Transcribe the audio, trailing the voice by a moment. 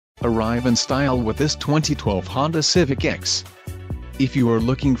Arrive in style with this 2012 Honda Civic X. If you are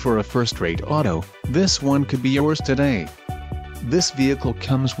looking for a first-rate auto, this one could be yours today. This vehicle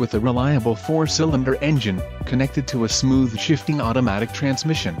comes with a reliable 4-cylinder engine, connected to a smooth shifting automatic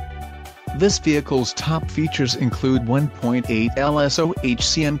transmission. This vehicle's top features include 1.8 LSO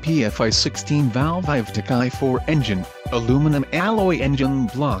HCMP FI16 valve i4 engine, aluminum alloy engine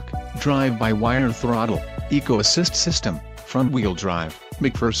block, drive-by-wire throttle, Eco Assist system, front-wheel drive,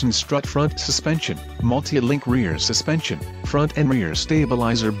 McPherson strut front suspension, multi-link rear suspension, front and rear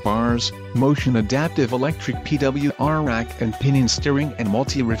stabilizer bars, motion-adaptive electric PWR rack and pinion steering and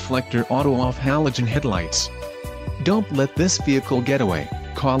multi-reflector auto-off halogen headlights. Don't let this vehicle get away.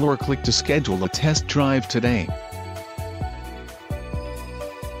 Call or click to schedule a test drive today.